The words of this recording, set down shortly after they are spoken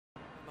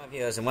My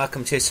viewers, and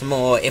welcome to some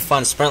more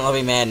F1 Sprint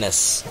Lobby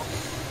Madness.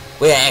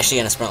 We are actually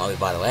in a sprint lobby,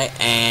 by the way,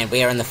 and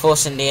we are in the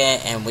Force India,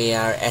 and we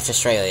are at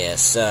Australia,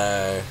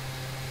 so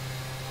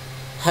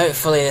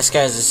hopefully this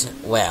goes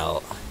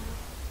well.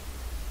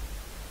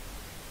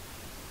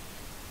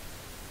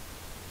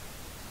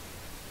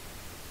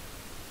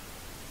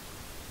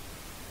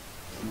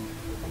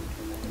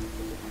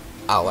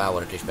 Oh wow,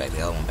 what a douchebag,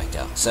 the other one backed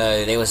out.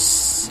 So there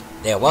was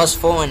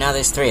 4 and now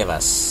there's 3 of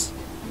us.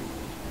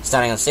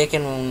 Starting on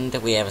second,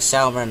 we have a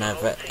Sauber and I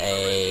was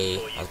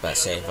about to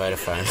say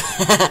Vodafone.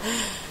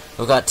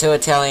 We've got 2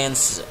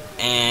 Italians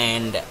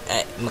and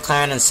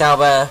McLaren and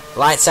Sauber.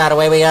 Lights out,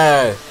 away we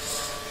go.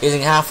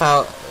 Using half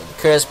our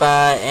cruise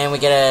bar, and we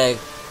get a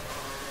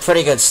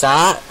pretty good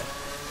start.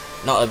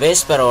 Not the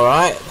best, but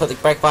alright. Put the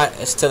brake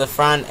bikes to the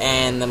front,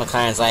 and the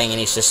McLaren's laying, and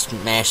he's just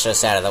smashed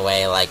us out of the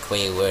way like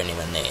we weren't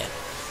even there.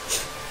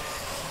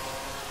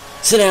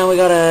 So now we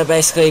gotta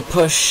basically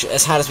push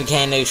as hard as we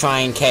can to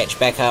try and catch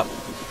back up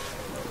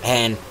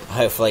and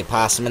hopefully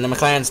pass him. And the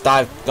McLaren's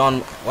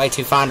gone way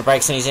too far into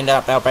brakes, and he's ended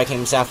up outbraking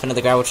himself into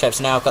the gravel traps.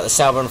 Now I've got the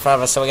Sauber in front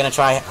of us, so we're gonna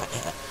try,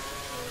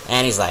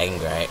 and he's lagging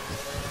great.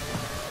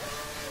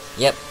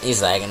 Yep,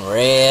 he's lagging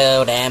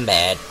real damn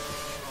bad.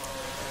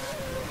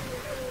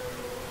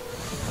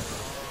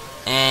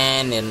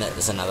 And then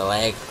there's another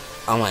lag.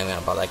 I'm not even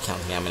gonna bother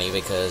counting how many,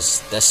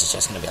 because this is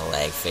just gonna be a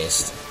lag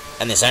fest.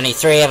 And there's only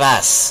 3 of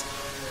us.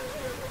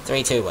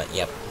 3, 2, 1,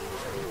 yep.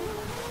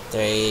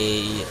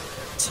 3,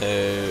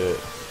 2,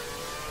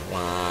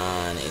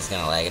 1. He's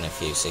gonna lag in a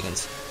few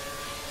seconds.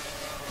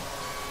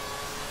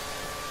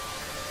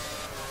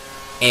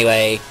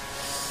 Anyway.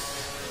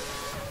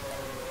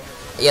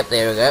 Yep,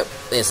 there we go.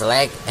 There's the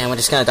lag. And we're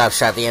just gonna dive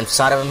straight at the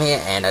inside of him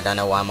here. And I don't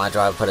know why my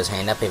driver put his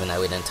hand up, even though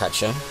we didn't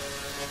touch him.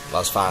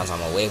 Well, as far as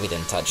I'm aware, we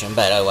didn't touch him,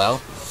 but oh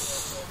well.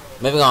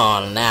 Moving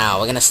on, now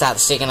we're going to start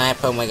the second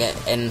lap and we're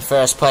in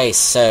first place,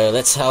 so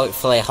let's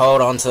hopefully hold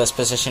on to this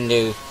position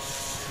to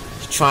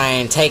try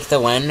and take the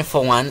win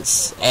for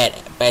once at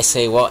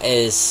basically what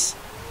is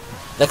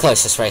the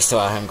closest race to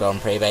our home Grand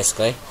Prix,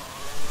 basically.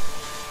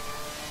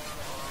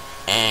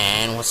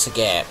 And what's the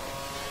gap?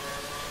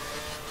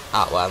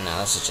 Oh, well, no,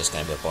 this is just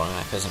going to be a boring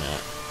lap, isn't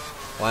it?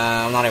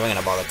 Well, I'm not even going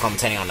to bother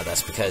commentating onto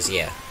this because,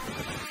 yeah.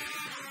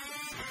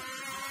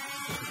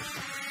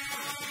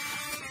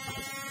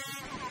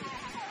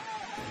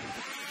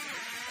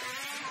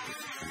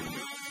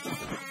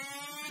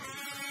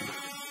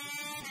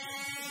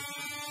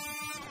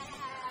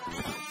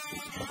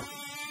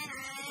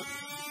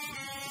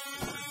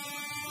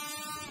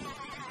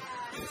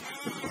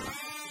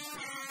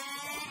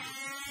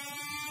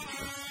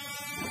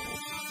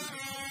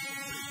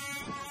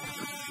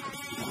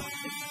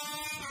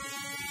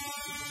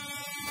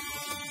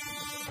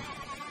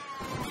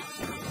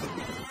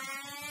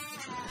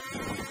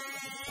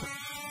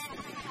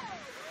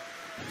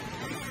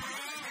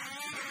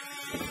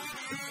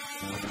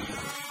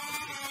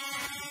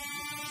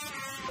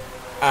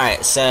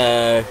 Alright,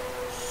 so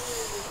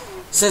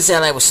since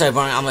that lap was so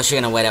boring, I'm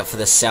actually going to wait up for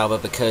the Sauber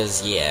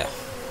because, yeah,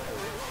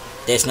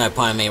 there's no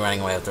point in me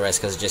running away with the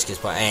rest because it just gets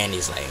by, and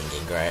he's lagging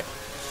again, great.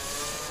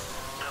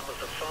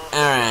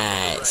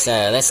 Alright, so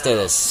let's do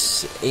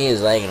this. He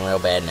is lagging real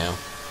bad now.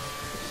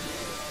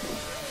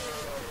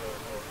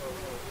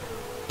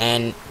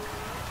 And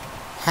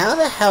how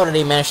the hell did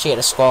he manage to get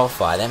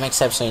disqualified? That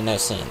makes absolutely no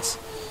sense.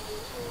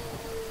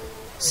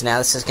 So now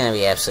this is going to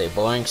be absolutely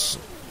boring.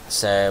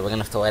 So we're going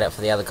to have to wait up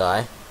for the other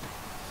guy.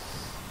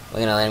 We're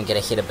going to let him get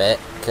ahead a bit,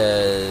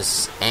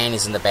 because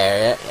Andy's in the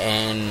barrier,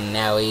 and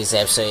now he's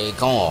absolutely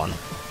gone.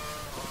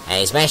 And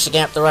he's managed to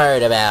get up the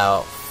road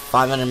about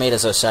 500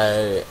 meters or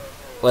so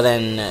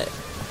within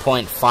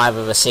 0.5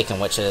 of a second,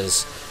 which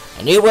is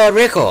a new world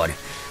record.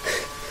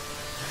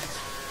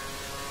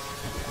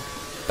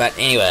 But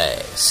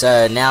anyway,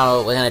 so now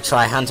we're going to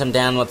try hunt him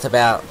down with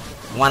about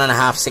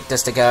 1.5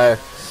 sectors to go.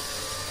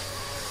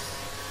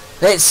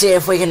 Let's see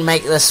if we can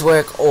make this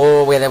work,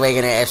 or whether we're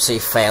going to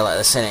absolutely fail at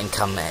this and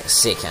come back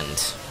second.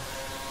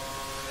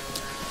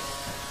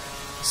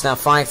 So now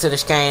flying through the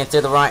chicane,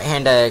 through the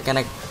right-hander,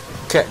 going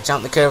to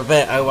jump the curve a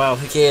bit. Oh well,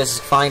 who cares?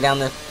 Flying down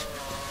the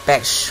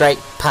back straight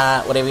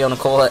part, whatever you want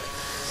to call it.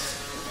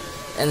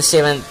 In the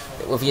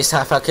 7th, we've used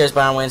half our curve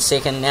bar and we're in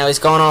second. Now he's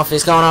gone off,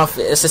 Is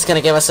this going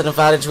to give us an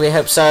advantage? We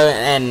hope so.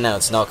 And no,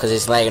 it's not, because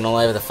he's lagging all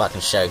over the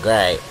fucking show.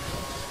 Great.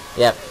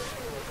 Yep.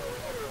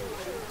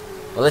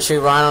 We're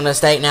literally right on this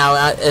date now.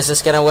 Is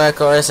this going to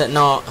work or is it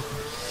not?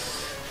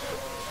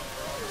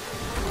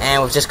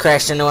 And we've just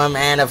crashed into him,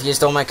 and I've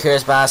used all my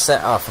curse bars.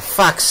 Oh, for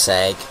fuck's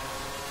sake.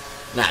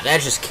 Nah, that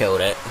just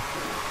killed it.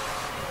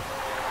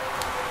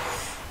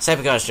 So if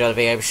you guys enjoyed the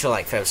video, be sure to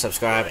like, favorite,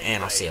 subscribe,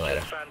 and I'll see you later.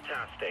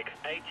 Fantastic.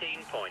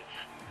 18 points.